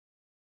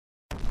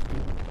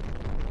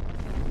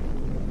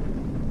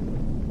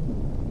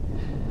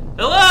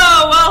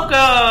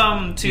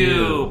Welcome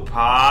to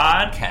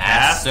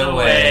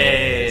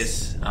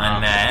Podcastaways. I'm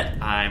Matt.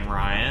 I'm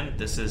Ryan.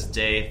 This is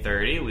day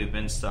 30. We've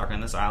been stuck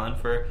on this island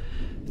for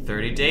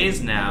 30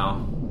 days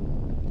now.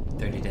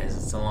 30 days,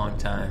 it's a long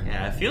time.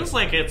 Yeah, it feels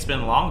like it's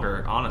been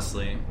longer,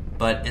 honestly.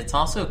 But it's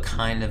also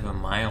kind of a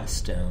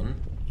milestone.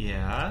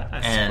 Yeah,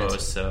 I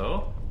suppose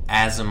so.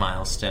 As a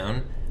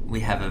milestone, we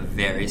have a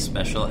very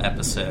special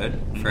episode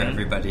for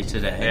everybody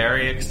today.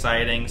 Very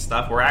exciting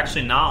stuff. We're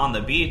actually not on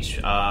the beach.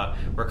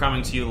 We're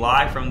coming to you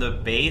live from the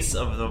base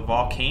of the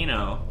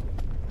volcano.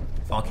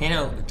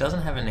 Volcano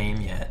doesn't have a name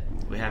yet.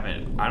 We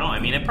haven't.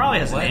 It probably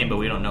has a name, but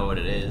we don't know what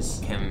it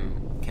is.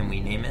 Can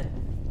we name it?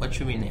 What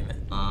should we name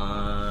it?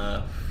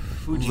 Fujimon.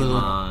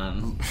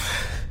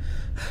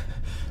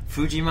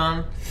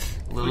 Fujimon?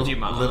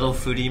 Fujimon. Little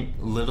Fujimon?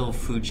 Little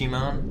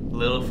Fujimon. Mount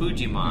Little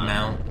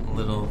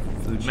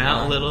Fujimon.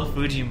 Mount Little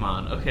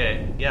Fujimon.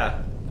 Okay,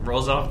 yeah.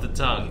 Rolls off the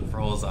tongue.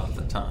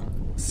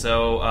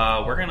 So,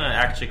 we're gonna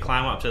actually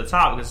climb up to the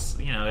top because,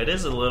 it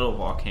is a little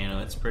volcano.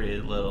 It's pretty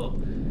little.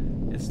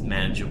 It's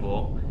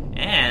manageable.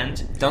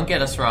 And... don't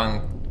get us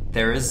wrong,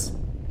 there is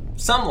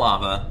some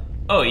lava.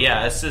 Oh,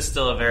 yeah, this is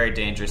still a very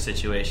dangerous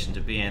situation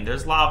to be in.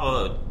 There's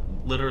lava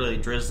literally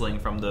drizzling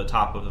from the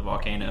top of the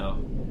volcano.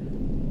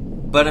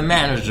 But a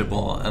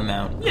manageable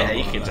amount. Yeah,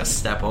 you could just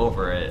step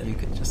over it.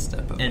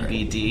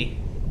 NBD.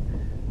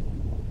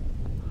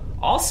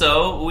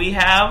 Also, we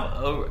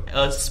have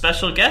a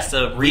special guest,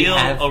 a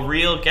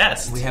real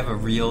guest. We have a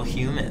real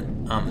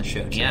human on the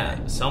show today.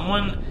 Yeah,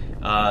 someone,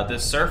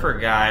 this surfer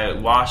guy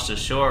washed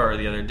ashore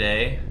the other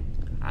day.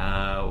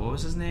 What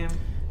was his name?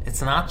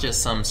 It's not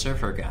just some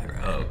surfer guy,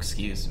 right? Oh,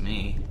 excuse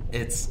me.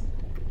 It's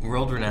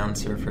world-renowned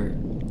surfer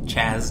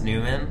Chazz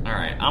Newman.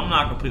 Alright, I'm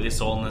not completely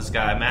sold on this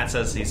guy. Matt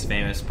says he's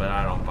famous, but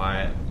I don't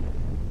buy it.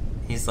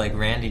 He's like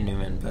Randy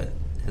Newman, but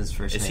his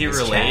first name is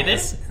related?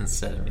 Chazz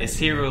instead of Randy. Is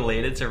he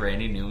related to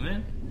Randy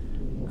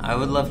Newman? I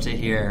would love to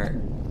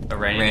hear a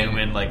Randy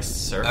Newman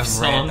surf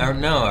song. A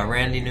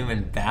Randy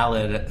Newman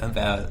ballad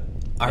about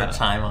our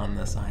time on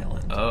this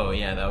island. Oh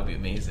yeah, that would be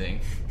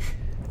amazing.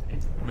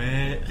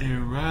 Matt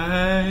and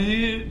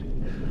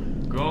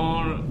Ryan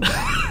gone.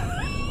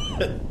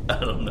 I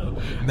don't know.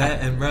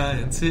 Matt and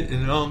Ryan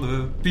sitting on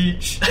the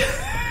beach.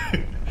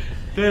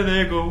 There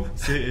they go,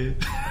 sitting,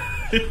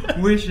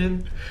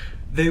 wishing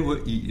they were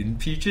eating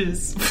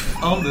peaches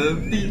on the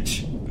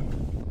beach.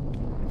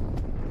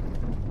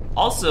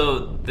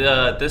 Also,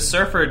 this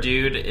surfer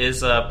dude is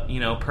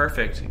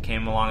perfect. He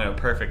came along at a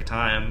perfect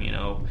time.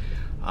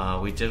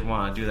 We did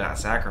want to do that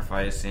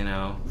sacrifice,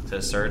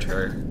 to search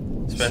her,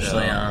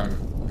 especially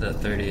on the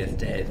 30th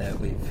day that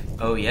we've...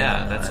 oh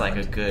yeah, that's like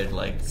a good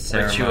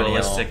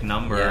ritualistic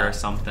number or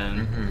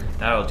something.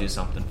 That'll do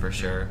something for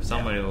sure.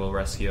 Somebody will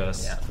rescue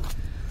us.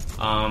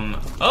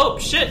 Oh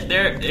shit,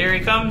 there he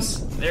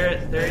comes. There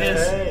he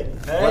is.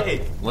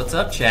 Hey. What's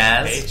up,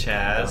 Chazz? Hey,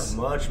 Chazz.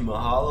 Not much.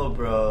 Mahalo,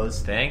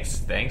 bros.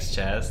 Thanks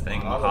Chazz.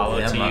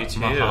 Mahalo to you too.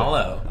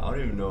 Mahalo. I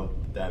don't even know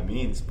what that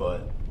means,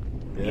 but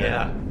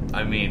yeah.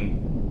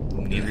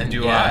 Neither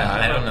do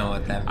I don't know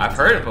what that means. I've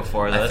heard it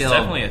before, though. That's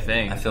definitely a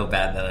thing. I feel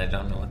bad that I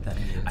don't know what that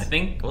means. I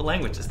think... what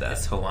language is that?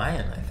 It's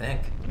Hawaiian, I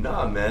think.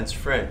 Nah, man, it's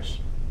French.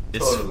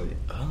 Totally.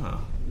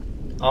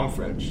 I'm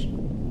French.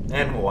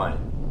 And Hawaiian.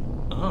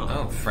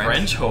 Oh,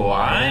 French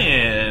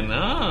Hawaiian.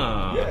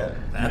 Oh. Yeah.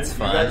 That's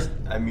fun. You guys,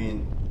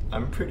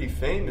 I'm pretty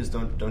famous.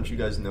 Don't you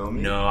guys know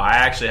me? No, I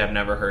actually have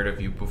never heard of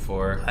you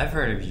before. I've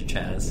heard of you,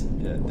 Chazz.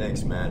 Yeah,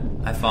 thanks,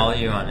 man. I follow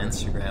you on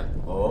Instagram.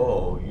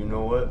 Oh, you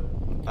know what?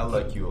 I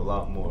like you a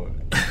lot more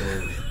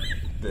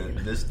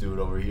than this dude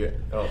over here.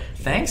 Oh,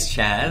 thanks,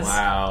 Chazz.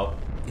 Wow.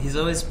 He's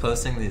always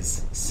posting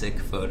these sick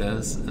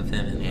photos of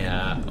him in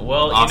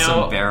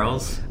awesome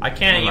barrels. I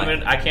can't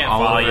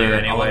follow you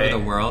anyway. All over the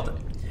world.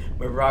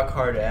 My rock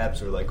hard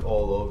abs are like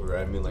all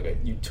over.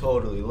 You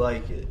totally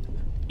like it.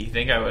 You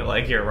think I would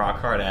like your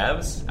rock hard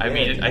abs?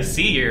 I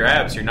see your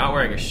abs. You're not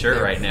wearing a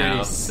shirt right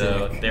now,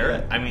 so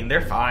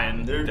they're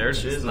fine.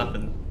 There's just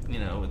nothing.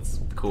 It's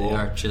cool. They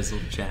are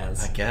Chiseled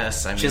Chazz. I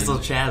guess.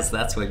 Chiseled Chazz,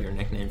 that's what your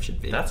nickname should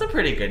be. That's a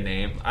pretty good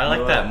name. I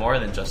like that more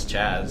than just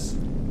Chazz.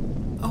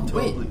 Oh,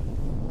 totally. Wait.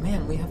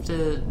 Man, we have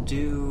to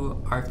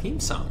do our theme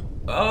song.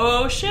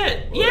 Oh,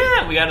 shit. What?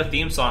 Yeah, we got a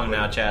theme song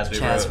now,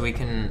 Chazz. We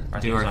can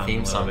do our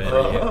theme song.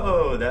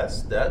 Oh,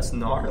 that's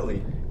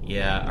gnarly.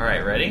 Yeah. All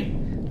right, ready?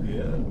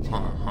 Yeah.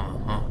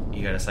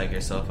 You gotta psych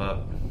yourself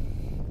up.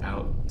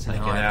 I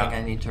think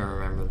I need to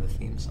remember the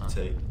theme song.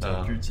 Take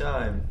your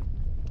time.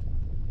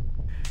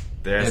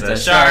 There's a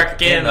shark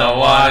in the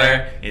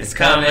water, it's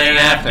coming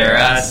after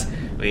us.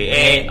 We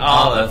ate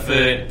all the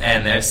food,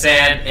 and there's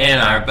sand in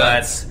our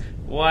butts.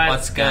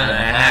 What's gonna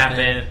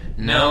happen?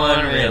 No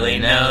one really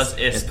knows.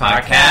 It's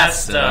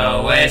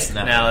Podcastaways.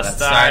 Now let's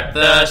start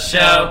the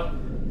show.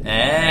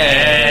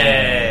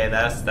 Hey,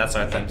 that's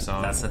our theme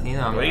song. That's the theme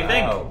song. What do you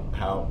think?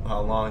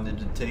 How long did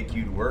it take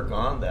you to work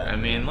on that? 5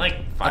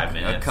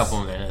 minutes. A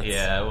couple minutes.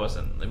 Yeah, it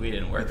wasn't. We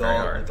didn't work very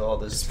hard. With all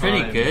this it's time.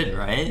 pretty good,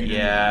 right?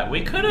 Yeah, we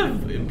could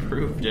have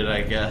improved it,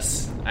 I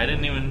guess. I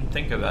didn't even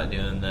think about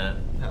doing that.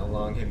 How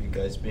long have you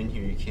guys been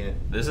here? You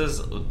can't. This is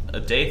a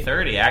day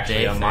 30, actually,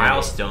 Day a 30.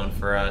 milestone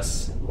for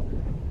us.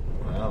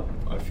 Wow,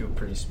 I feel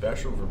pretty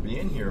special for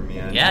being here,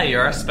 man. Yeah,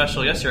 you're our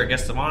special guest. You're a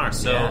guest of honor.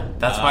 So Yeah,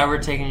 that's why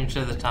we're taking you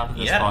to the top of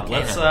this volcano.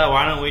 let's.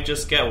 Why don't we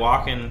just get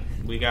walking?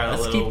 We got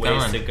Let's a little keep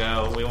ways going. to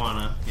go. We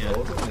wanna. Yeah.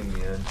 Totally,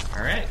 man.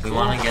 All right. We cool.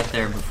 want to get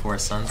there before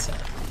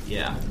sunset.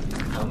 Yeah.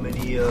 How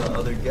many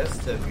other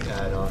guests have you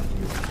had on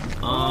here?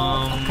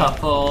 A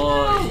couple.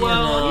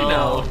 Well, you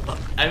know,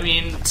 I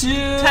mean,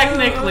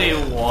 technically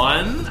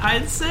one,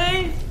 I'd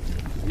say.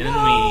 And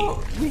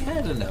No, we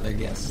had another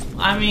guest.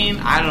 I mean,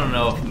 I don't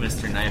know if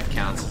Mr. Knife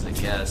counts as a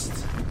guest.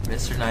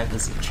 Mr. Knife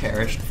is a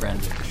cherished friend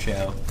of the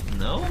show.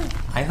 No?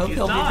 I hope He's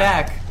he'll not. be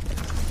back.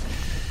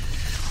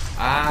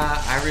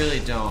 I really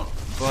don't.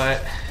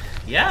 But,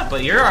 yeah,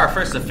 but you're our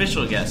first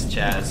official guest,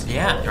 Chazz.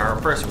 Yeah.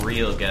 Our first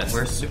real guest.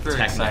 We're super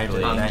technically.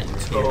 excited I'm that you're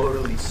here.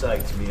 totally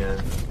psyched,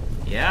 man.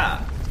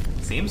 Yeah.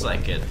 Seems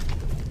like it.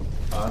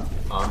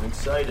 I'm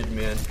excited,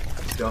 man.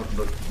 Don't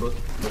look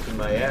at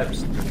my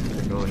abs.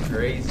 They're going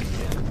crazy,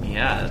 man.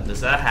 Yeah.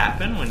 Does that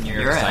happen when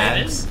you're Your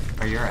excited? abs?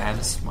 Are your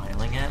abs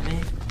smiling at me?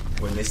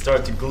 When they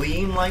start to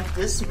gleam like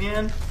this,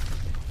 man,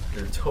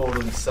 they're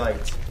totally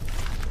psyched.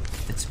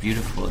 It's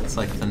beautiful. It's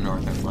like the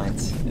Northern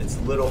Lights. It's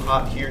a little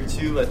hot here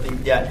too. I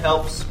think that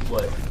helps,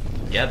 but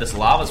Yeah, this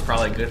lava's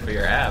probably good for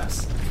your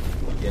abs.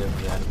 yeah,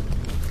 man,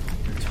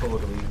 you're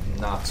totally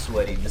not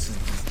sweaty. This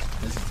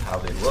is how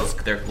they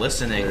look. They're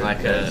glistening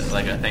like a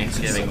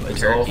Thanksgiving It's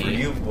turkey. all for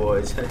you,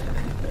 boys. Yeah.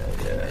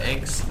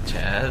 Thanks,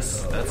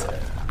 Chazz. Oh,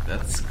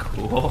 That's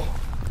cool.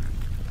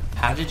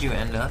 How did you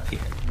end up here?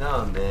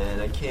 No, man,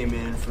 I came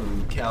in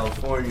from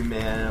California,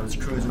 man. I was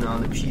cruising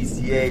on the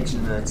PCH,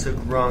 and I took a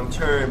wrong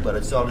turn, but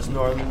I saw this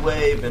northerly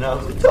wave, and I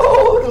was like,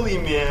 totally,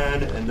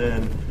 man. And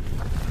then,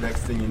 next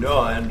thing you know,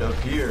 I end up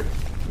here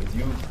with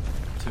you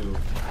two.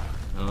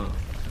 Oh.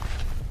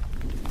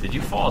 Did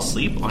you fall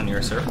asleep on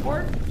your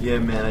surfboard? Yeah,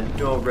 man, I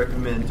don't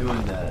recommend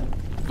doing that.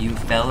 You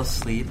fell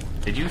asleep.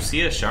 Did you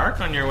see a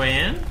shark on your way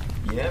in?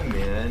 Yeah,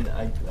 man,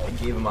 I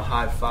gave him a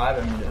high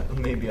five. I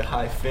mean, maybe a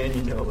high fin,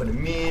 you know what I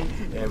mean?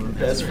 And we're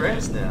best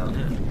friends now.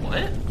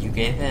 What? You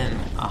gave him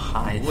a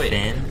high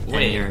fin.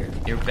 Wait,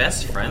 And you're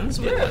best friends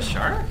with Yeah, a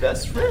shark?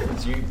 Best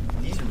friends.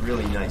 He's a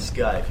really nice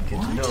guy, if you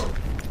get to know him.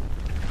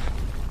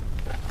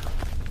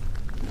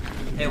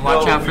 Hey,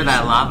 watch No out for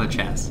that reason. lava,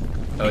 Chazz.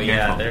 Oh Be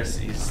yeah, careful.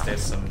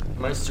 there's some.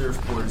 My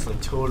surfboard is like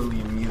totally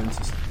immune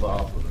to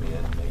lava,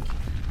 man.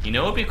 Like, You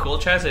know what'd be cool,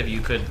 Chazz, if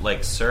you could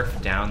like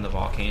surf down the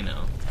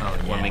volcano. Oh,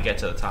 When yeah. we get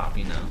to the top,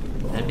 you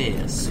know. That'd be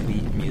a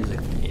sweet music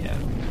video.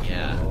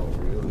 Yeah. oh,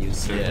 really? You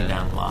surfing Yeah.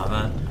 down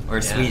lava. Or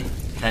Yeah. sweet.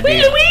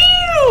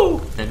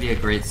 That'd be a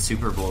great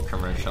Super Bowl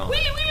commercial.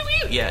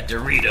 Yeah,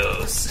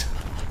 Doritos.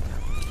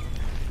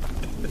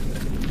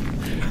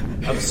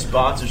 I have a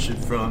sponsorship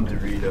from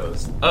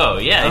Doritos. Oh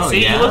yeah, Oh,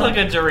 see, yeah? you look like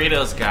a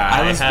Doritos guy.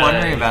 I was had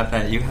wondering a- about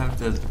that. You have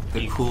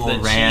the cool the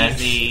ranch,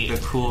 cheesy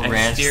the cool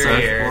ranch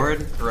exterior.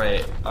 surfboard.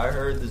 Right. I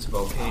heard this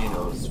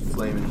volcano's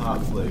flaming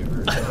hot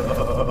flavor.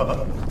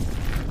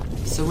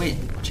 So wait,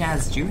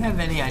 Chazz, do you have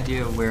any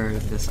idea where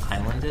this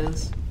island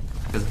is?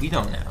 Because we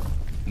don't know.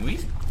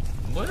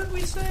 What did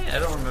we say? I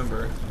don't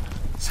remember.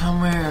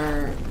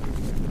 Somewhere.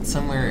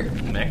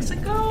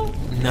 Mexico?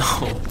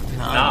 No,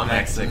 Not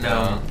Mexico.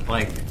 No,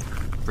 like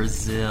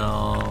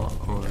Brazil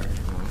or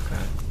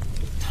Okay.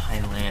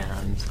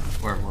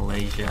 Thailand or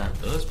Malaysia.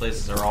 Those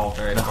places are all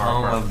very The far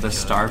home apart of from the each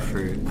star other.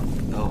 fruit.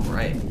 Oh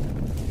right.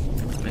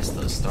 Miss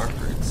those star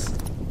fruits.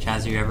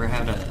 Chazz, you ever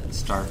had a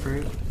star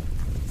fruit?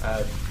 I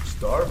had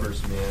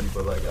Starburst, man,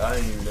 but like I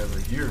didn't even ever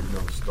hear of no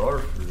star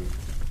fruit.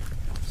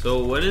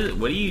 So what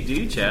do you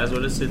do, Chazz?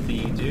 What is it that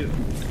you do?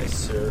 I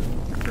surf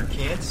for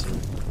cancer.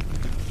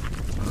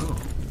 Oh.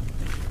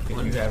 If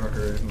you haven't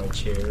heard of my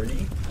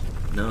charity,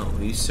 No,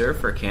 you surf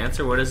for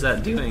cancer? What is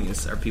that doing?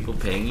 Are people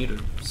paying you to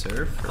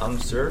surf? I'm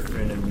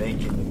surfing and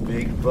making the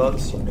big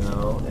bucks, you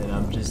know, and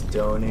I'm just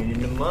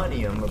donating the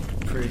money. I'm a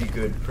pretty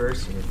good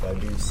person, if I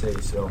do say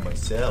so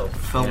myself.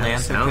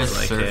 Philanthropist sounds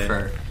like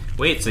surfer.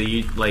 Wait, so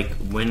you like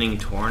winning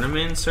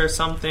tournaments or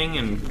something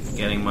and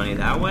getting money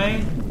that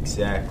way?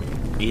 Exactly.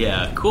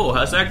 Yeah, cool.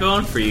 How's that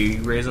going for you?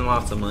 You raising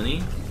lots of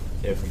money?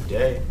 Every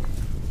day.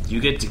 Do you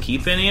get to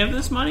keep any of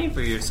this money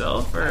for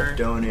yourself, or? I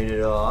donate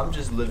it all. I'm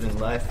just living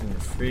life in the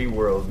free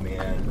world,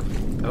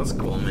 man. That's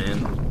cool,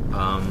 man.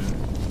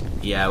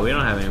 Yeah, we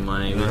don't have any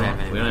money. We don't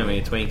have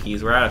any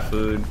Twinkies. We're out of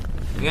food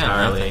We got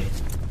entirely.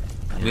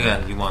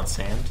 nothing. You want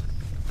sand?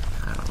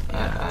 I don't,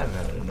 I've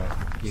had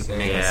enough. You can Sand.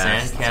 make a yeah,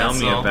 sand tell me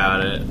castle.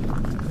 about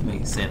it.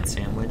 Make a sand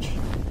sandwich.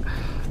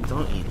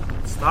 Don't eat.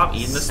 Stop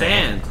eating the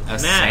sand. A Matt,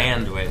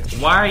 sandwich.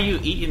 why are you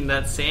eating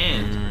that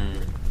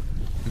sand?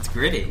 It's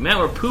gritty. Matt,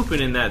 we're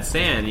pooping in that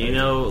sand. You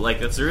know, like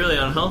that's really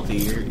unhealthy.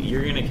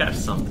 You're gonna catch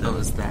something. Oh,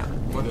 is that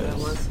what that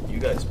was? You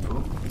guys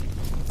poop?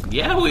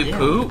 Yeah, we Yeah.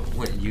 poop.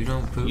 What, you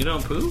don't poop? You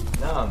don't poop?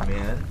 Nah,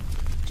 man.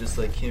 Just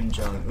like Kim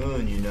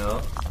Jong-un, you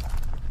know?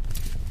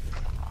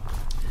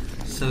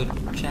 So,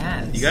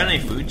 Chazz. You got any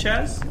food,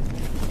 Chazz?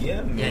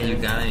 Yeah, man. Yeah, you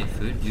got any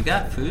food? You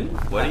got food?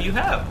 What do you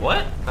have?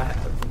 What? I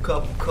have a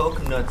couple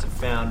coconuts are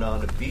found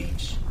on the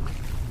beach.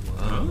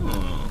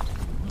 Oh.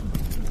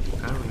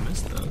 How did we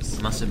miss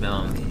those? Must have been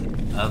on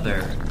the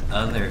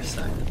other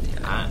side of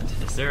the island.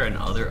 Is there an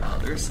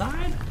other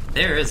side?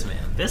 There is, man.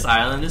 This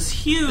island is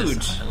huge.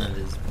 This island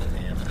is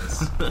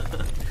bananas.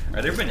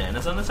 Are there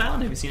bananas on this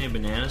island? Have you seen any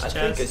bananas, Chaz?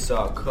 I think I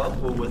saw a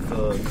couple with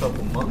a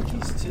couple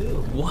monkeys too.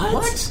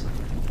 What?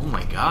 Oh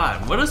my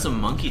god. What does a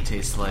monkey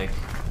taste like?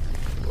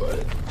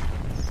 What?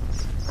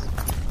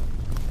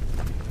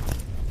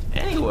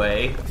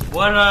 Anyway,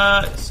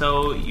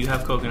 so you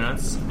have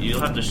coconuts.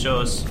 You'll have to show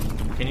us.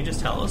 Can you just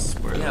tell us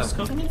where those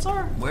coconuts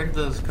are? Where did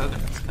those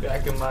coconuts come?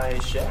 Back in my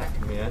shack,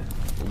 man.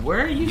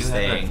 Where are you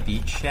staying? Have a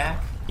beach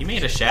shack? You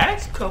made a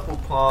shack? A couple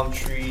palm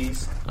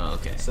trees, Oh,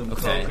 okay. some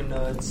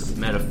coconuts.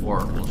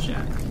 Metaphorical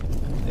shack.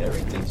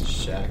 Everything's a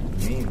shack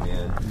to me,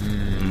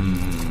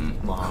 man.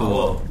 Mahalo.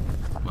 Cool.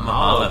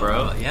 Mahalo,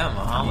 bro. Yeah,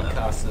 mahalo.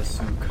 Mikasa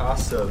su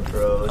casa,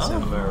 bros.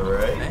 Am I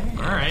right? man.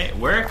 Alright,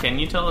 where can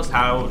you tell us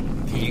how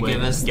you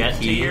give us the get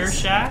to your keys?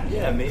 shack?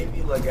 Yeah,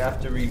 maybe like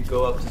after we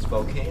go up this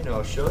volcano,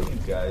 I'll show you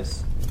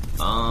guys.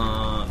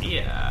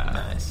 Yeah.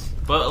 Nice.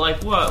 But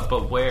like what?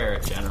 But where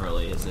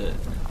generally is it?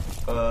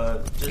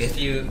 Just If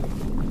you...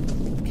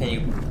 Can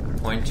you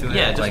point to it?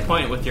 Yeah, just Like,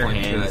 point with your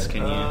point to hands. it.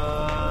 Can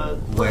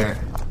you? Where?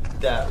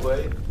 that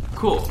way.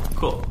 Cool.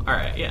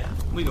 Alright, yeah.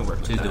 We can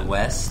work with To that. the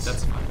west?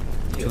 That's fine.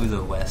 To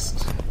the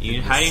west. How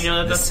do you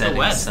know that that's the setting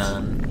west?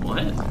 sun.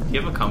 What?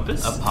 You have a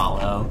compass?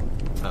 Apollo.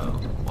 Oh,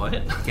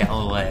 what?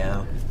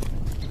 Galileo.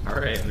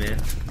 Alright,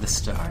 man. The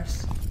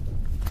stars.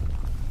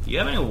 Do you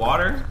have any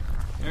water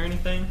or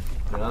anything?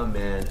 Nah,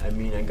 man. I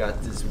mean, I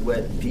got this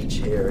wet beach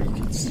hair. You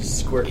can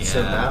squirt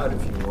some Yeah. out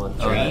if you want.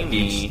 Oh,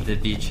 Dreamy. the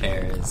beach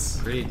hair is...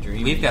 Pretty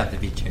dreamy. We've got the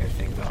beach hair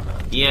thing going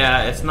on.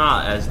 Yeah, it's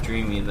not as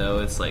dreamy though.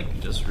 It's like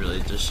just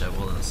really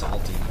disheveled and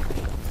salty.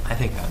 I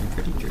think I'm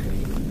pretty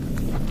dreamy.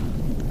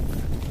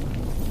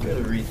 You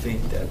gotta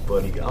rethink that,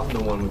 buddy. I'm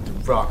the one with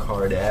the rock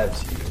hard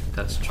abs here.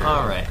 That's true.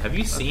 All right. Have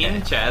you seen Okay.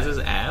 Chazz's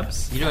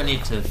abs? You don't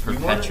need to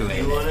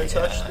perpetuate You wanna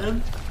touch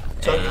them?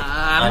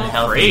 I'm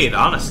unhealthy- afraid,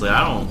 honestly.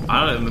 I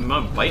don't. It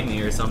might bite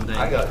me or something.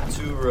 I got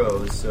 2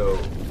 rows, so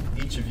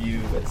each of you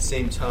at the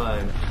same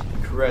time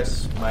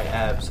caress my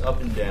abs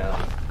up and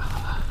down.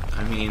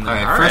 I mean, All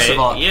right, first of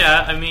all-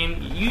 yeah. I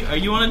mean,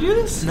 you want to do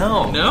this?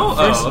 No. No.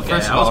 First, Oh, okay.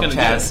 First of I was all, gonna do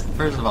Chazz. it.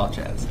 First of all,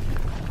 Chazz.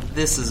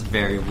 This is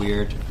very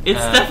weird. It's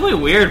definitely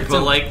weird, but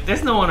a- like,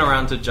 there's no one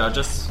around to judge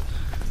us,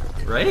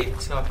 right?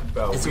 Talk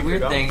about It's a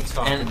weird. weird thing, I'm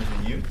talking and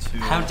to you two.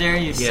 How dare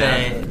you Yeah.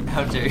 say?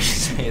 How dare you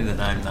say that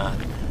I'm not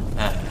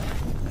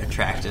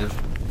attractive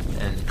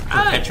and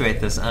perpetuate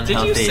this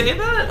unhealthy? you say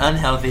that?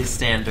 Unhealthy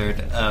standard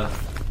of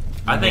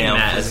I think male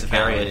Matt is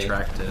very physicality.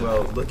 attractive.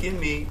 Well, look at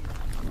me,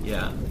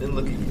 yeah. then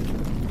look at you.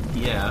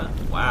 Yeah.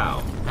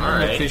 Wow. I All don't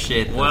right.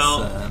 appreciate this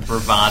Well,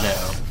 bravado.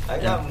 I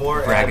got and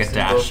more abs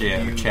than both of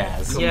braggadocio, you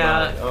Chazz. combined.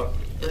 Yeah. Oh,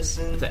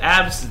 listen. the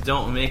abs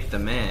don't make the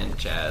man,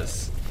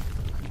 Chazz.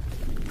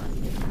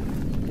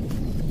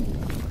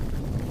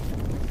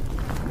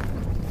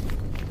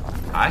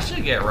 I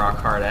should get rock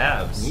hard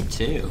abs. Me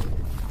too.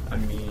 I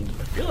mean,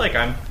 I feel like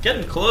I'm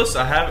getting close.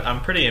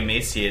 I'm pretty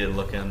emaciated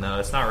looking though.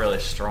 It's not really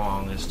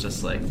strong. It's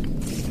just like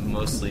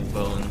mostly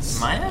bones.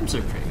 My abs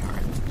are pretty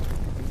hard.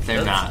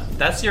 They're not.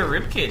 That's your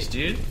rib cage,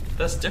 dude.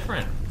 That's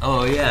different.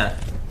 Oh yeah,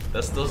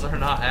 Those are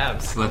not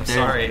abs. but I'm they're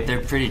sorry. they're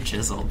pretty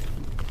chiseled.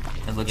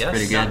 It looks Yes.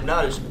 pretty not, good.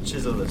 not as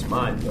chiseled as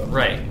mine, though.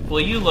 Right. Well,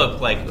 you look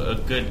like a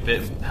good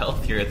bit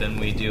healthier than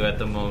we do at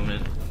the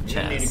moment. You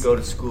Chazz. need to go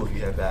to school if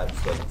you have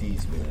abs like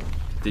these, man.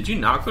 Did you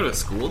not go to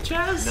school,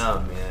 Chazz?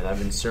 Nah, man, I've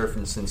been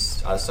surfing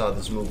since I saw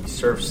this movie,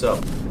 Surf's Up.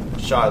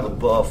 Shia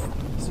LaBeouf,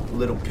 this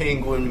little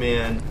penguin,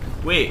 man.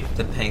 Wait,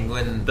 The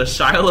penguin. the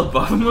Shia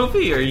LaBeouf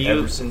movie? Are you?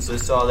 Ever since I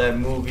saw that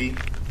movie,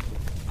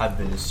 I've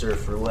been a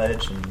surfer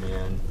legend,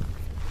 man.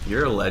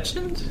 You're a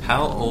legend?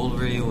 How old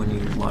were you when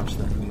you watched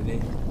that movie?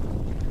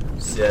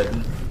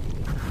 7.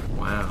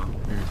 Wow.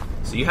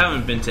 So you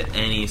haven't been to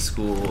any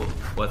school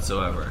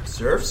whatsoever.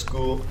 Surf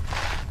school,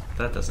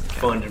 That doesn't count.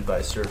 funded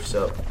by Surf's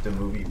Up, the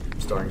movie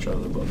starring Shia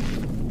LaBeouf.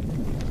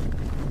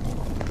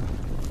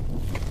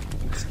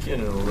 It's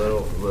getting a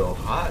little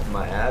hot.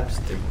 My abs,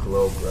 they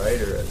glow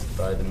brighter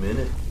by the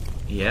minute.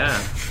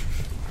 Yeah,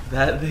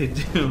 that they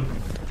do.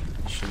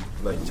 Should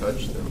like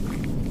touch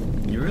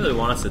them. You really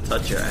want us to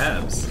touch your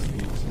abs?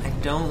 I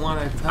don't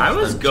want to touch I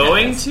was them,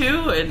 going Chazz.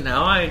 to, and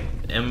now I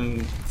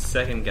am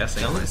second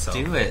guessing Don't myself.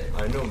 do it.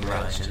 I know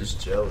Matt's Ryan.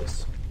 just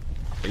jealous.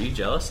 Are you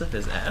jealous of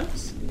his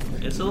abs?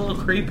 It's a little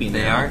creepy now.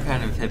 They are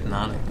kind of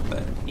hypnotic,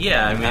 but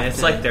Yeah, I mean, have it's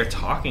to- like they're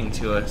talking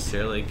to us.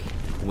 They're like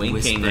winking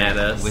Whispering, at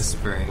us,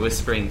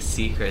 whispering.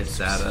 secrets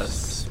at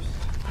us.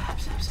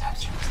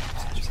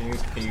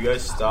 Can you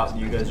guys stop?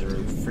 You guys are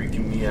really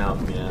freaking me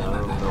out, man. I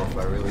don't know if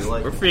I really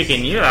like We're this.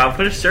 freaking you out.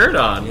 Put a shirt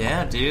on.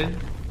 yeah, dude.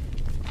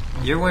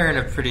 You're wearing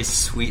a pretty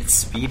sweet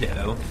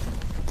Speedo.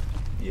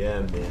 Yeah,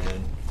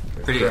 man.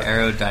 Pretty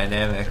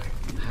aerodynamic.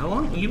 How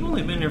long? You've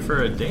only been here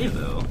for a day,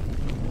 though.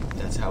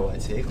 That's how I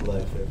take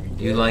life every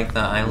day. You like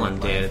the island One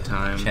day life, at a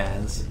time.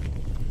 Chazz.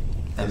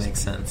 That makes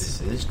sense.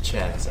 This is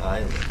Chazz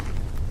Island.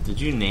 Did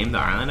you name the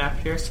island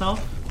after yourself?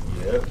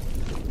 Yep.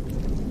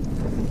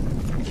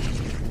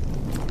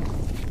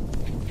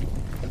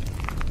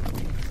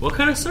 What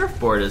kind of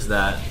surfboard is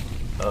that?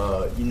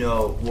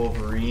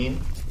 Wolverine.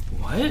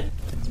 What?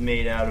 It's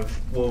made out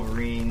of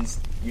Wolverine's.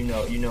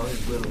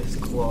 His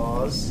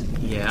claws.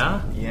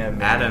 Yeah? Yeah,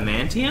 man.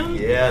 Adamantium?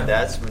 Yeah,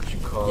 that's what you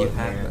call it,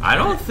 man. I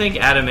don't think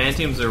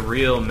adamantium's a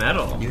real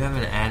metal. You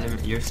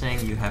have You're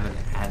saying you have an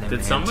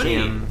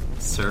adamantium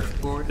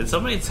surfboard? Did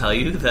somebody tell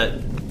you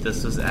that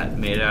this was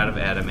made out of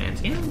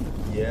adamantium?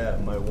 Yeah,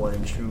 my one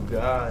and true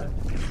God.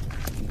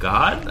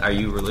 God? Are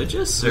you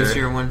religious? Who's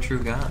your one true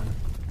God?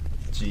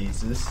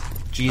 Jesus.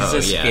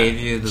 Jesus gave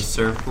you the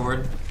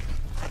surfboard?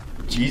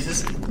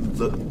 Jesus,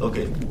 look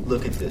at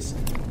this.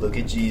 Look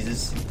at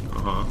Jesus.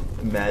 Uh-huh.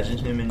 Imagine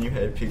him in your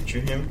head. Picture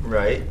him,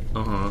 right?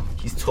 Uh-huh.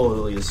 He's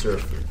totally a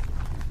surfer.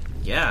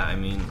 Yeah, I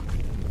mean,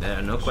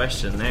 no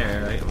question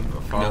there. Right?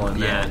 I'm following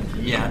that.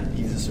 Yeah,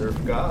 he's a surf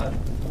god.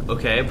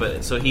 Okay,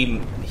 but so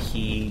he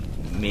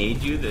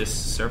made you this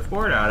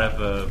surfboard out of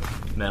a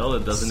metal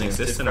that doesn't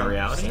exist in our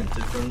reality? Sent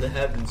it from the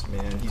heavens,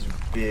 man. He's a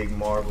big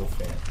Marvel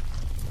fan.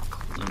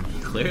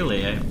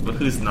 Clearly, but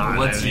who's not?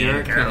 What's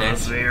your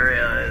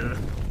connection?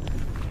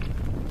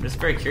 I'm just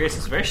very curious.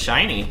 It's very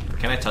shiny.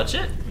 Can I touch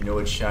it? You know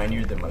what's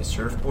shinier than my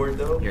surfboard,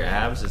 though? Your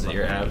abs? Is it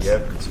your abs?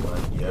 Yep, it's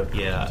mine. Yep.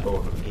 Yeah.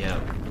 Totally.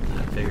 Yep.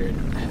 I figured.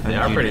 They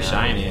are pretty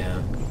shiny. Yeah.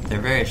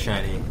 They're very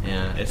shiny.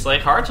 Yeah. It's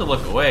like hard to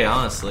look away,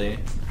 honestly.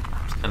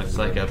 It's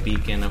like a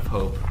beacon of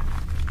hope.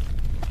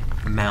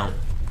 Mount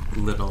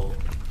Little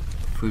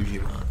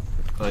Fujimon.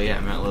 Oh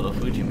yeah, Mount Little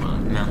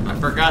Fujimon. I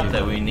forgot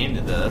that we named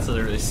it that. That's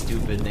a really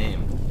stupid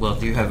name. Well,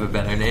 do you have a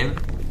better name?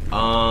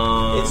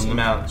 It's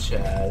Mount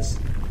Chazz.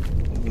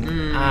 I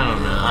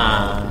don't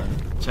know.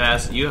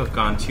 Chazz, you have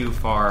gone too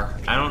far.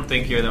 I don't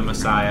think you're the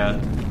Messiah.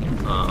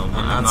 I'm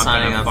not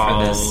signing up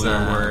for this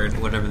word.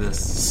 Whatever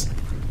this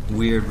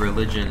weird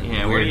religion.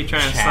 Yeah, what are you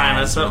trying to sign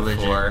us up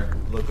for?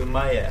 Look at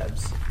my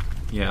abs.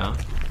 Yeah.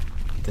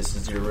 This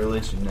is your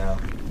religion now.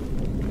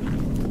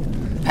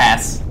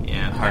 Pass.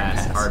 Yeah,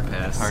 hard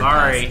pass.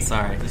 Sorry.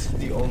 This is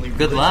the only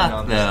Good religion luck,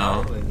 on this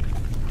though. island.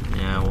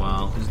 Yeah,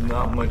 well. There's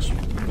not much.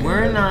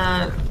 We're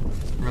not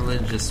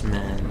religious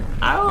men.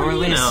 Or at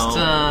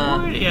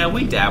least,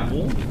 we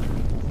dabble.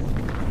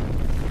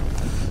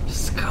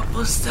 Just a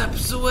couple of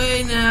steps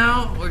away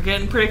now. We're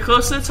getting pretty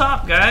close to the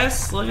top,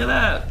 guys. Look at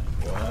that.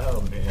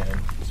 Wow, man.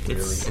 It's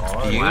really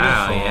hard. beautiful.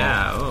 Wow,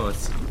 yeah. Oh,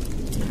 it's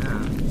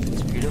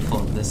beautiful.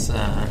 This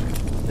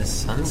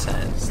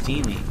sunset.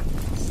 steamy.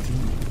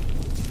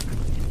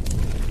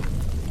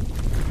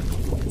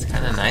 It's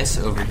kind of nice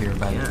over here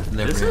by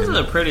the This is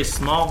a pretty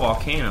small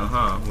volcano,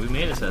 huh? We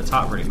made it to the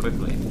top pretty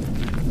quickly.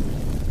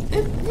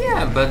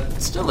 Yeah,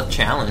 but still a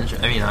challenge.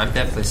 I mean, I'm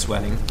definitely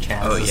sweating.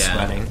 Chazz is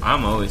sweating.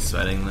 I'm always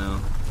sweating, though.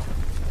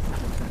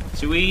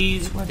 Should we...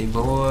 Sweaty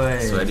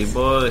boys. Sweaty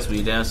boys.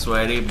 We damn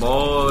sweaty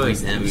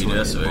boys. We damn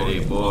sweaty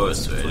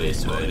boys. Sweaty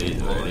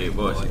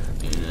boys.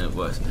 Yeah,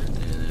 boys.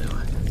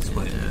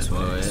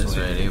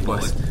 Sweaty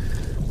boys.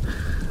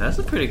 That's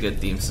a pretty good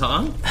theme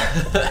song.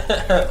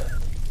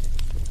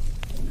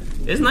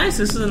 It's nice.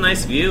 This is a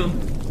nice view.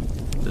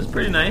 This is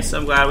pretty nice.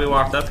 I'm glad we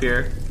walked up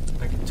here.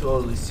 I can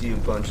totally see a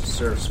bunch of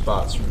surf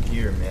spots from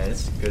here, man.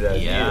 It's a good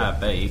idea. Yeah, I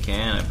bet you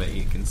can. I bet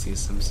you can see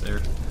some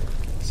surf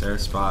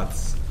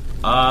spots.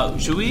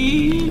 Should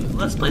we...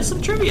 Let's play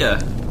some trivia.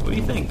 What do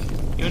you think? You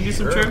want to do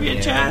some trivia,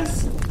 man.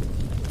 Chazz?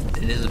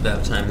 It is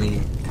about time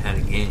we had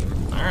a game.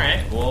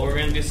 Alright, well, we're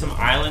going to do some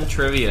island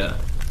trivia.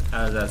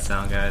 How does that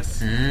sound,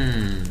 guys?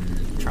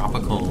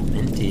 Tropical,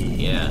 minty.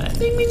 Yeah.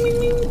 Ding, ding, ding,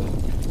 ding.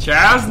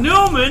 Chazz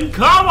Newman,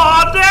 come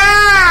on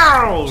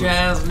down!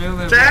 Chazz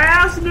Newman.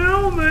 Chazz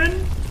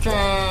Newman!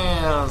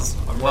 Chazz!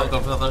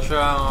 Welcome to the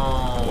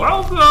show.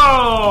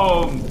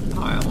 Welcome!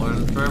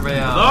 Island Trivia.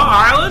 The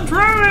Island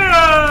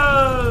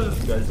Trivia!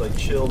 You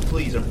guys, chill,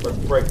 please. I'm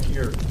right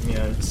here,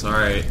 man.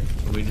 Sorry,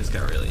 we just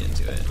got really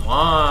into it.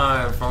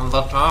 Live from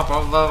the top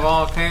of the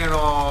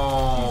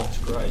volcano.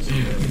 Jesus Christ,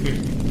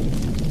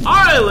 man.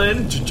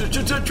 Island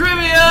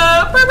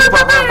Trivia!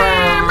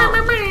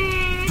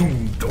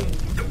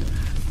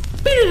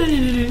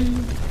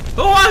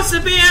 Who wants to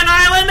be an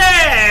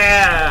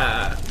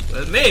islander?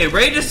 With me,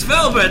 Regis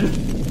Philbin.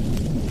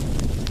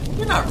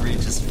 You're not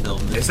Regis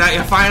Philbin. Is that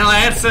your final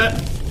answer?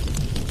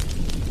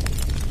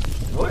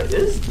 What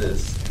is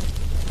this?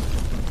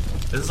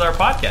 This is our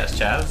podcast,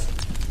 Chazz.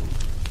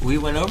 We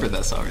went over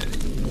this already.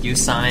 You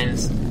signed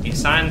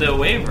the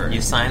waiver.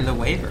 You signed the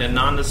waiver. The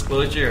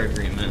non-disclosure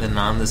agreement. The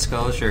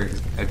non-disclosure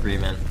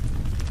agreement.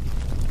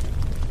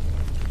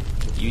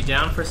 You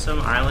down for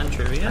some island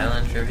trivia?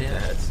 Island trivia?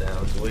 That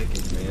sounds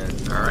wicked, man.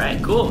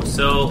 Alright, cool.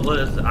 So,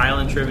 with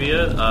island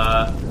trivia,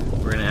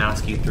 we're going to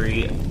ask you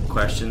 3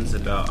 questions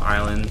about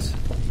island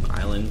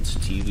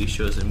TV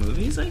shows and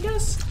movies, I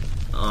guess.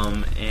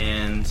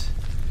 And,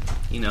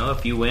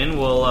 if you win,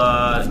 we'll,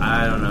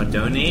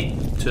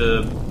 donate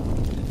to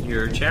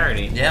your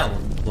charity. Yeah,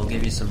 we'll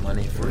give you some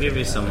money for your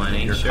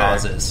sure.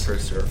 Causes. For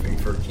surfing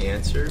for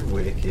cancer,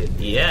 wicked.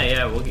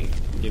 Yeah, we'll give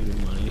you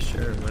money,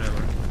 sure,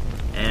 whatever.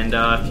 And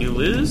if you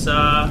lose,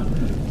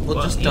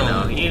 just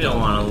don't. You don't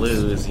want to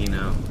lose, I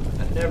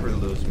never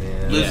lose,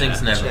 man.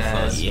 Losing's never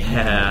fun.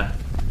 Yeah.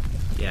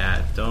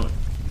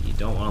 You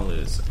don't want to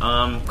lose.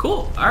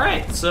 Cool. All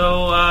right.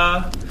 So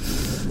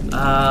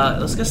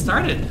let's get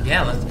started.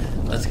 Yeah,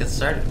 let's get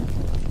started.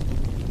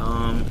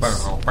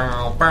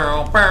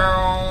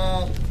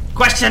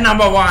 Question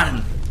number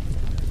 1.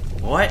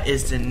 What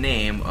is the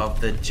name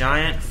of the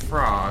giant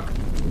frog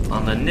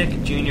on the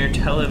Nick Jr.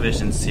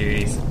 television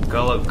series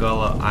Gullah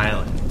Gullah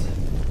Island?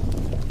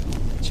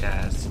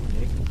 Chaz,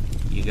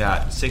 you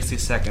got 60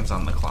 seconds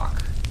on the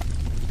clock.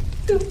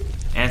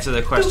 Answer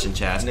the question,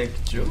 Chaz. Nick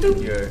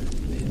Jr.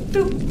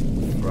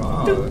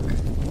 Frog.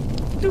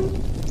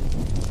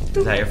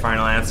 Is that your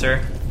final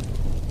answer?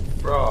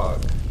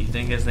 Frog. You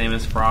think his name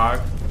is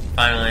Frog?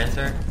 Final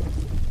answer?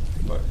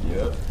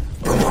 Yep.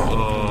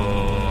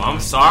 Oh, I'm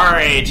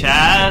sorry,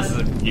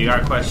 Chaz. You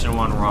got question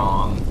 1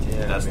 wrong.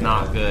 Yeah, That's man.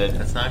 not good.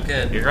 That's not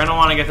good. You're gonna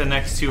want to get the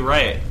next 2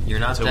 right. You're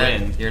not to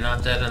dead. win. You're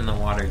not dead in the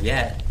water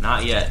yet.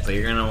 Not yet, but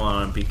you're gonna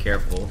want to be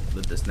careful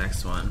with this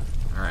next one.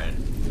 All right.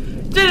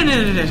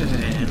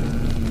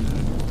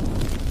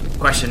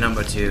 Question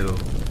number 2.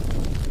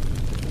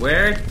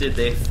 Where did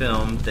they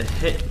film the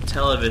hit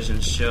television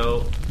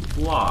show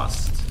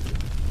Lost?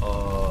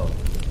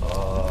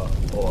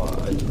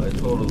 I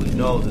totally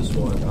know this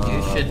one.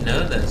 You should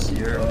know this.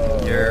 You're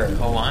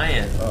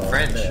Hawaiian,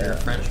 French. man. You're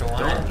French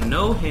Hawaiian.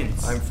 No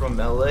hints. I'm from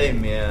LA,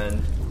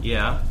 man.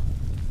 Yeah.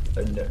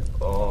 And,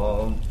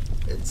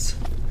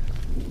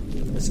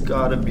 it's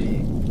gotta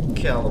be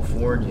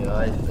California,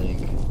 I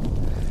think.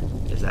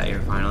 Is that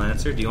your final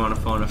answer? Do you want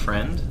to phone a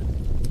friend?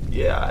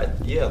 Yeah.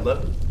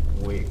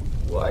 Wait,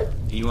 what?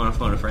 Do you want to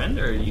phone a friend,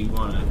 or you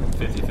want a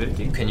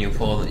 50-50? Can you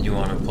pull? You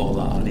want to pull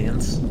the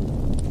audience?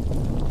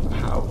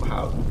 How?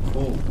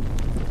 Cool.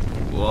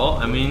 Well,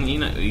 I mean,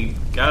 you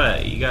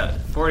got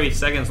 40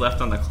 seconds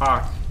left on the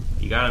clock.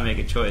 You gotta make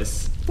a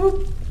choice.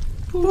 Who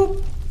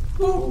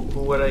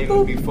would I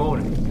even be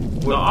phoning?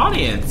 The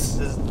audience.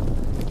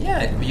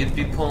 Yeah, you'd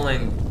be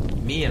pulling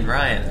me and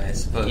Ryan, I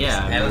suppose.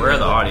 Yeah, and we're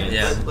the audience.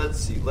 Yeah. Let's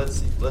see. Let's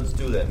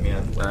do that,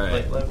 man.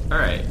 All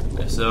right.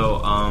 So,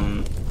 how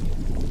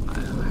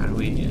do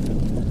we get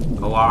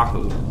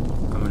Oahu?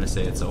 I'm gonna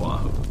say it's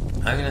Oahu.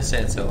 I'm gonna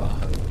say it's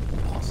Oahu.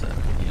 Also.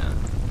 Yeah.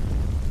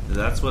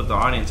 That's what the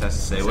audience has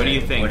to say. What do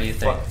you think? What do you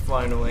think?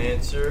 Final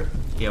answer.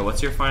 Yeah.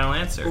 What's your final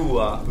answer?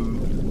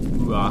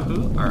 Oahu.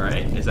 Oahu. All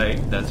right.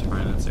 That's your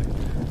final answer.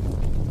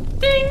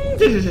 Ding!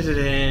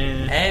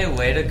 Hey,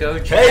 way to go,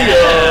 Chaz. Hey,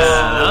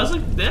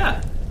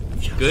 That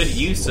was good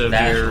use of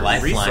That your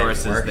lifeline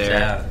resources worked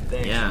there. out.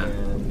 Thanks, Yeah. man.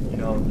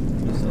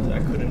 I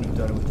couldn't have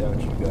done it without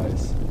you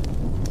guys.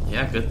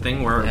 Yeah, good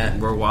thing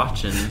we're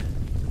watching.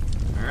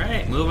 All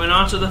right, moving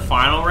on to the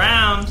final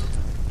round.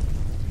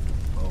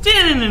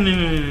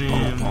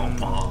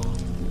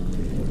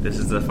 This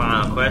is the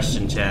final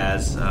question,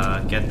 Chaz.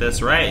 Get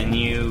this right, and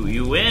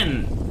you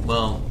win.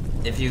 Well,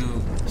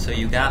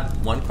 you got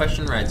 1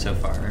 question right so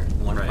far,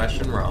 1 Right.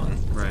 question wrong.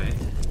 Right.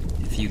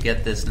 If you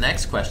get this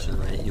next question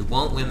right, you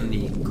won't win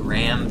the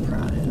grand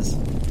prize,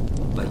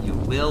 but you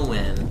will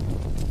win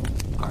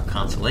our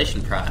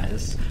consolation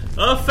prize.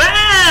 A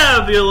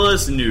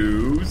fabulous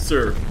new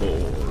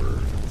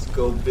surfboard. Let's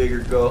go big or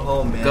go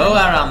home, man. Go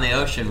out on the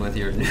ocean with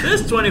your new...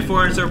 This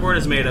 24-inch surfboard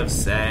is made of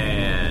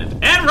sand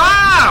and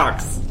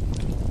rocks.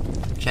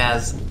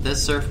 Chaz,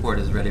 this surfboard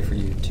is ready for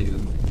you to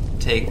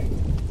take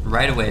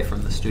right away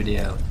from the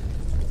studio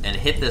and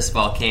hit this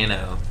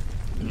volcano.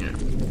 Yeah,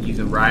 you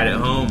can ride it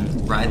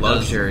home.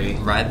 Luxury.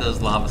 Ride those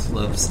lava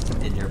slopes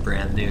in your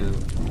brand new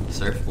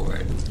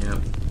surfboard. Yep.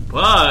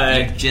 But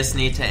You just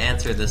need to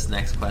answer this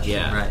next question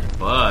right.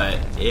 But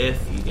if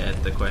you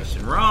get the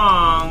question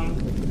wrong,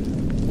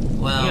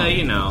 Well,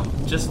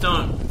 just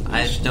don't.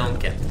 I don't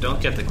get it. Don't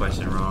get the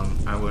question wrong.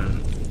 I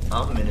wouldn't.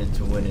 I'm in it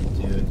to win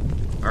it, dude.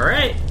 All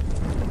right.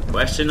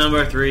 Question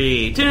number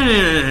 3.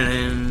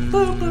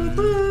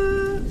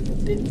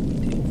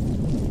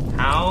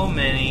 How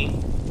many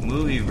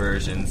movie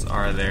versions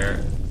are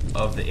there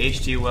of the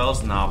H.G.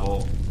 Wells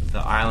novel The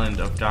Island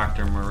of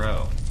Dr.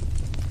 Moreau?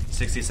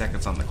 60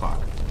 seconds on the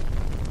clock.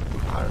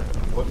 I don't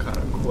know. What kind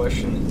of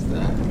question is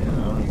that, man?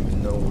 I don't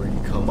even know where you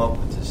come up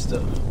with this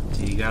stuff.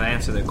 So you gotta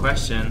answer the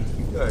question.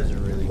 You guys are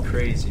really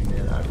crazy,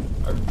 man. I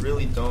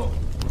really don't.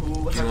 Do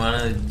you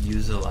want to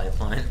use a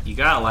lifeline? You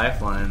got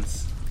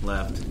lifelines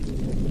left.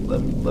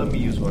 Let me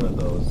use one of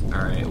those.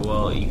 Alright,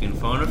 well, you can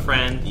phone a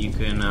friend, you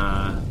can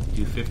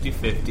do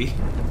 50-50,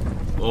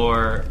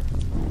 or...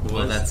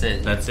 Well, that's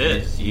it. That's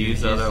it. You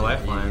use the other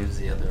lifeline. You use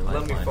the other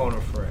lifeline. Let me phone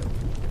a friend.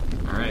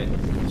 Alright,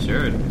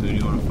 sure. Who do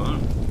you want to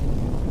phone?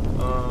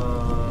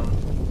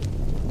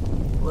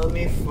 Let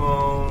me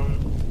phone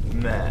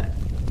Matt.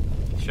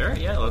 Sure,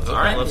 yeah. Let's Okay,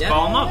 alright, let's yeah,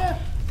 call him up. yeah.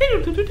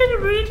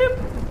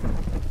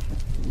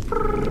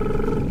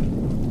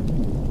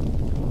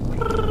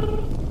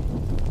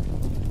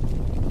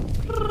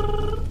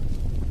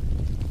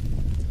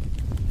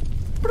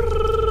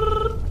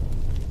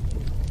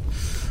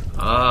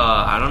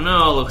 I don't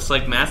know. Looks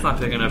like Matt's not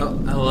picking up. Oh,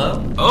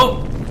 hello?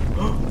 Oh!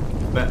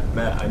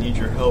 Matt, I need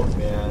your help,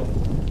 man.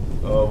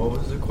 What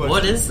was the question?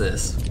 What is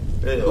this?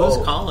 Who's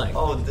calling?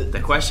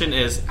 The question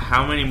is,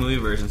 how many movie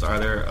versions are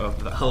there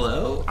of the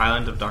Hello?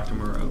 Island of Dr.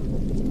 Moreau?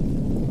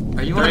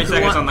 Are you 30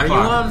 seconds on the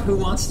clock. you on Who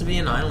Wants to Be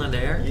an Island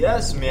Heir?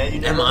 Yes, man.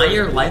 You Am I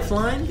your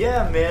lifeline?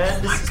 Yeah,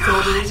 man. This is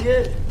totally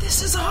it.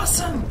 This is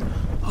awesome.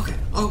 Okay.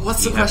 Oh,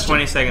 what's the You have question?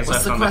 20 seconds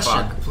What's left the on the question?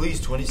 clock.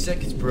 Please, 20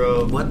 seconds,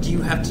 bro. What do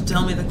you have to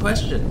tell me the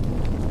question?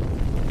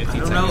 15 I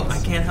don't seconds. know. I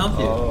can't help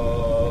you.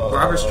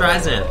 Robert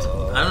Streisand.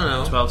 I don't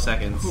know. 12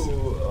 seconds.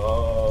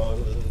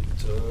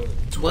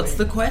 What's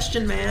the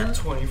question, man?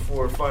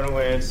 24. Final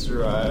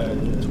answer.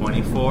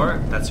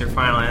 24. That's your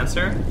final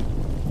answer.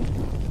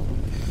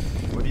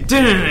 What do you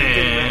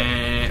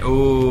think?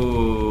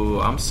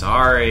 Ooh, I'm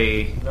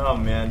sorry. No,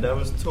 man. That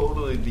was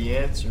totally the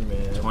answer,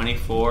 man.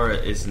 24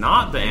 is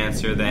not the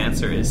answer. The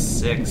answer is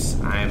 6.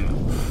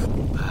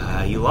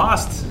 You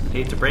lost.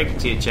 Hate to break it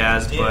to you,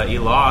 Chazz, but you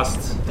lost.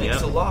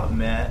 Thanks a lot,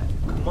 Matt.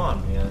 Come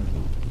on, man.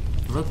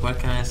 Look, what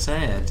can I say?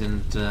 I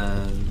didn't.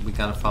 We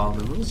gotta follow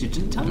the rules. You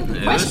didn't tell me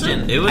the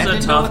question. It was I a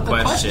didn't tough know what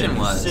the question.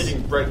 was.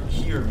 Sitting right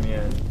here,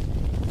 man.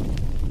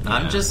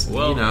 I'm just, you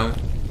know,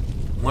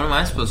 what am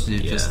I supposed to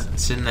do? Just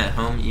sitting at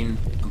home eating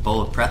a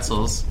bowl of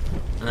pretzels,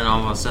 and then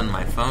all of a sudden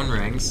my phone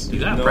rings. You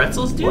got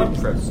pretzels, dude? What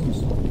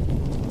pretzels?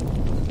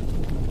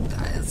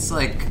 It's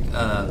like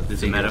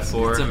it's a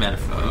metaphor. It's a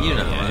metaphor. You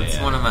know, it's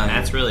one of my.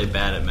 That's really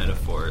bad at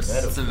metaphors.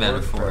 It's a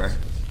metaphor.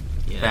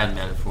 Yeah. Bad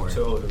metaphor.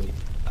 Totally.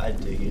 I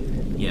dig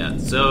it. Yeah.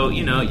 So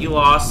you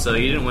lost, so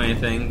you didn't win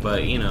anything,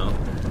 but we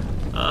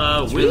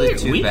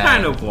really bad.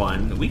 kind of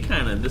won.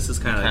 This is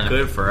kind of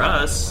good for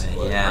us.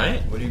 Yeah.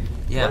 Right? What do you?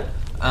 Yeah.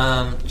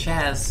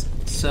 Chazz.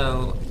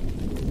 So,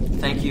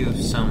 thank you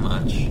so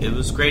much. It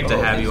was great to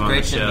have you on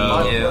the show.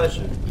 My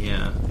pleasure.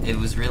 Yeah. It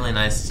was really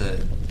nice to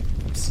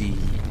see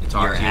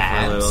Talk your to you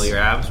abs. for a little. Your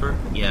abs were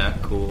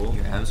cool.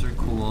 Your abs were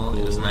cool.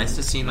 It was nice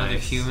to see another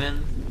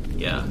human.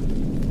 Yeah.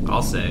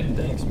 I'll say.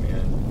 Thanks,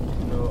 man.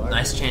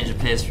 Nice change of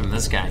pace from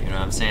this guy. You know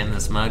what I'm saying?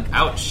 This mug.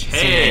 Ouch!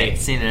 Hey,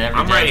 seen it every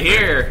I'm day right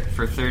here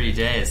for 30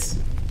 days.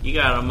 You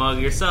got a mug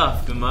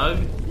yourself, the mug.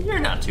 You're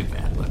not too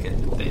bad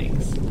looking.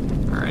 Thanks.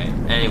 All right.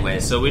 Anyway,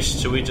 so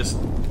should we just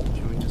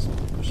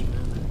push him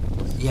in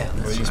there? Yeah.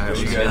 Let's just What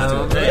push you him guys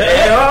in.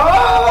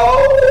 doing?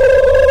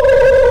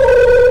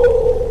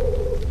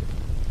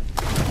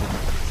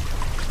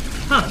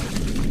 Huh?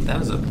 That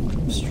was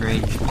a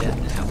strange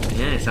death howl.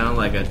 Yeah, it sounded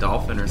like a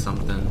dolphin or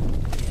something.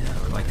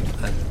 Yeah, or like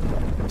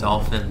a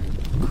dolphin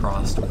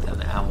crossed with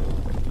an owl.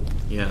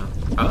 Yeah,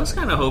 I was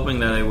kind of hoping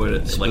that it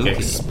would Spooky. like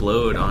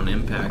explode on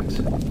impact.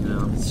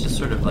 It's just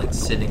sort of like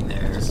sitting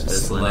there, Just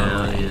fizzling slowly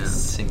out, yeah.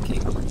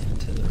 sinking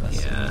into the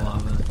rest of the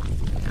lava.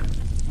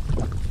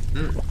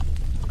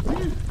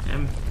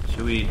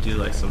 Should we do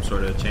like some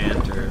sort of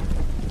chant or?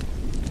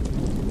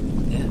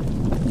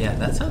 Yeah,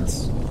 that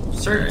sounds.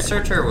 Alright.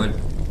 Searcher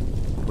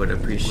would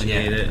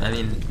appreciate it. I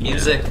mean,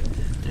 music.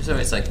 There's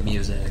always like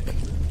music.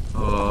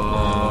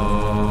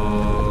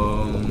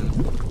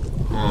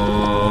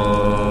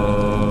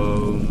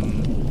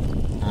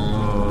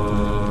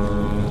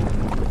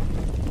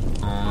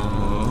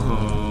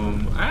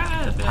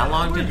 How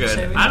long did you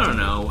say we I did? don't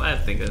know. I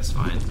think that's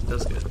fine.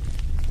 That's good.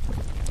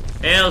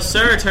 Hail,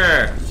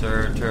 Surtur!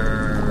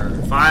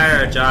 Surtur,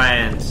 Fire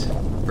giant!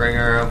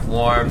 bringer of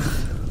warmth.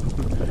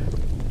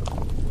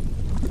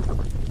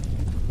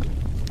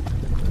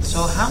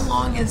 So, how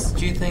long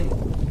do you think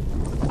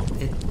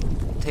it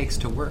takes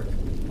to work?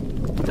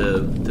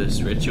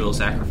 This ritual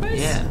sacrifice?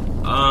 Yeah.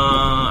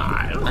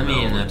 I don't know. I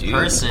mean, a dude.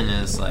 person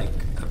is like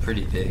a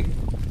pretty big.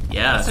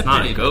 Yeah, That's it's a not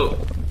pretty a goat.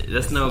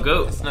 That's no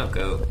goat. It's no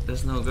goat.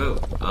 There's no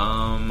goat.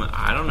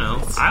 I don't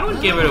know. I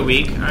would give it a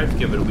week. I'd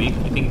give it a week.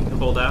 You think you can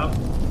hold out?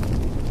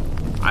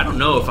 I don't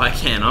know if I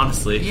can,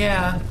 honestly.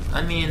 Yeah,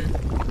 I mean,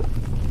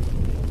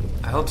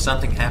 I hope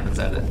something happens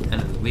at the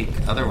end of the week.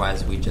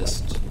 Otherwise, we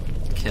just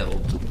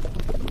killed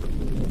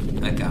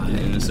a guy.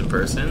 Innocent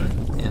person?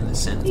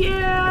 Innocent.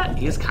 Yeah,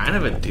 he's kind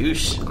of a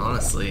douche,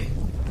 honestly.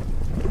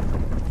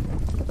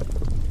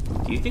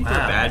 Do you think we're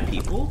Wow. bad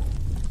people?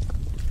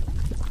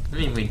 I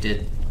mean, we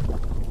did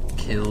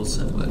kill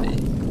somebody.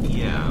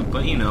 Yeah,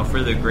 but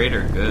for the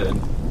greater good.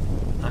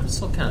 I'm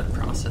still kind of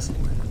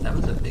processing with it. That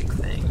was a big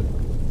thing.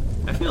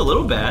 I feel a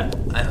little bad.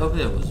 I hope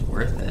it was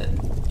worth it.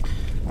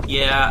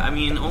 Yeah, I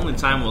mean, only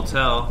time will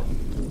tell.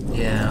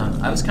 Yeah,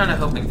 I was kind of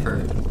hoping for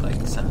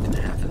like something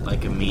to happen,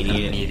 Like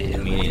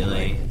immediately.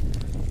 Like,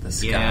 the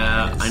sky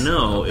Yeah, is- I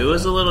know. It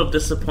was a little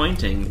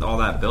disappointing, all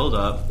that build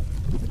up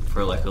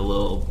for like a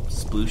little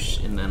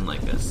sploosh and then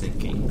like a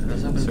sinking I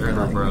was hoping for,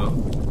 server, like, bro.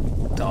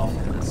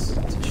 dolphins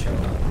to show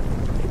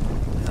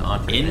up.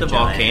 Andre In the Giant.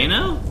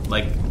 volcano?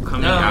 Like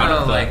coming No, out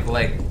of the...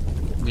 like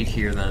we'd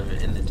hear them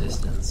in the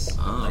distance.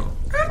 Oh.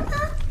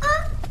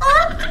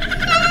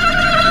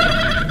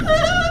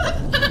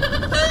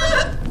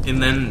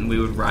 And then we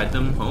would ride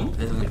them home?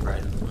 And then we'd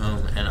ride them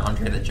home, and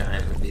Andre the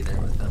Giant would be there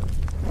with them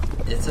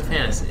It's a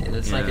fantasy.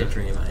 It's like a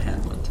dream I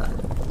had one time.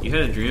 You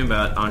had a dream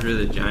about Andre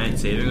the Giant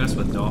saving us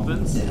with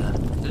dolphins? Yeah.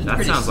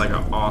 That sounds like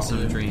an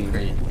awesome dream.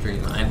 Great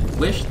dream. I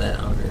wish that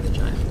Andre the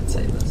Giant could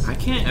save us. I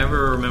can't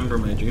ever remember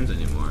my dreams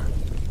anymore.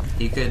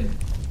 He could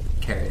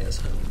carry us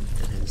home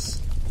in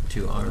his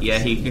 2 arms. Yeah,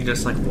 he can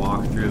just like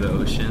walk through the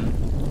ocean.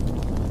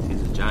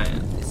 He's a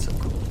giant. It's so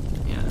cool.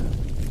 Yeah.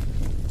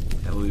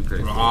 That would be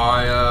pretty cool.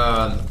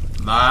 Ryan,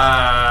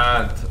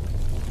 Matt,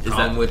 Is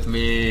come that- with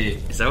me.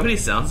 Is that what he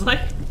sounds like?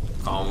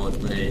 Come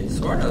with me.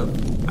 Sort of.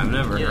 I've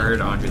never heard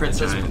Andre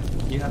Princess, the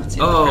Giant. You haven't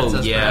seen Oh,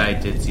 Princess yeah, I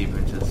Bride? did see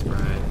Princess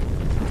Bride.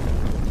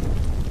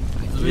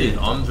 Me,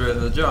 Andre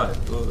the Giant.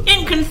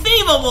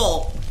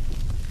 Inconceivable!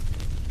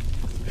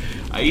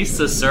 I used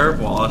to serve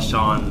Wallace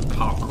Shawn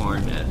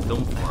popcorn at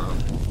Film Forum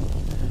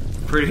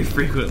pretty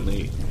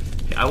frequently.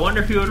 I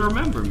wonder if he would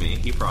remember me.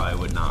 He probably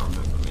would not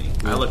remember me.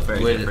 I look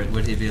very different.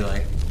 Would he be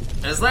like,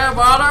 is there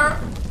butter?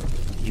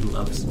 He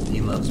loves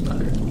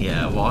butter.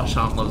 Yeah, Wallace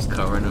Shawn loves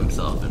covering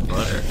himself in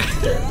butter.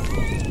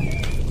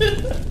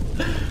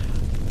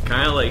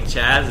 Kind of like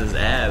Chazz's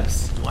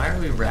abs. Why are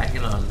we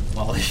ragging on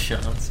Wallace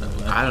Shawn so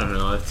much? I don't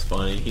know, it's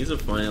funny. He's a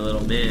funny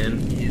little man.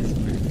 He is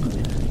pretty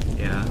funny.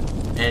 Yeah.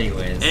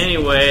 Anyway,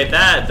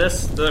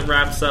 that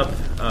wraps up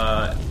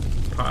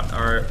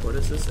our what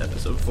is this,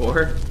 episode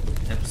 4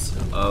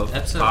 of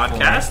episode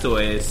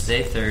Podcastaways.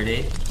 Day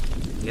 30.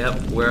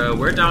 Yep,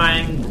 we're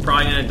dying. We're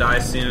probably gonna die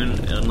soon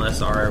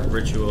unless our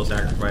ritual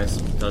sacrifice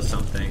does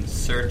something.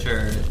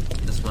 Searcher,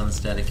 this one's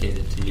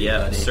dedicated to you,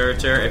 Yep, buddy.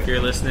 Searcher, if you're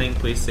listening,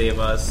 please save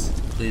us.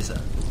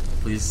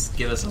 Please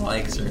give us a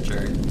like,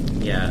 Searcher.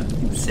 Yeah,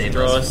 Save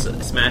throw us.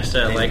 us, smash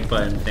that Maybe. like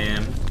button,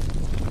 fam.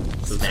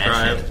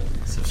 Smash it.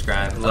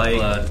 Subscribe, Like.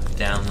 upload,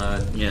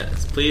 download.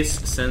 Yes, please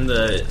send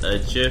a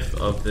GIF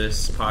of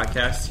this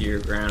podcast to your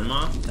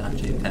grandma.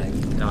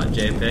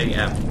 .jpeg.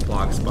 at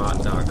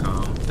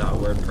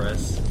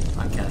blogspot.com.wordpress.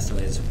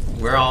 Podcastaways.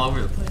 We're all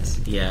over the place.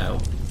 Yeah,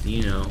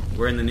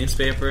 we're in the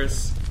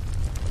newspapers.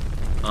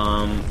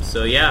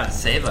 So yeah,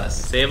 Save us.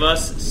 save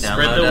us,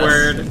 spread Download the us.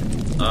 word.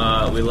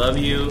 We love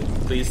you.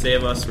 Please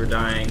save us. We're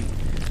dying.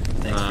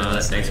 Thanks for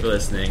listening. Thanks for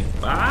listening.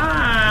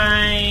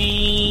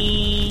 Bye.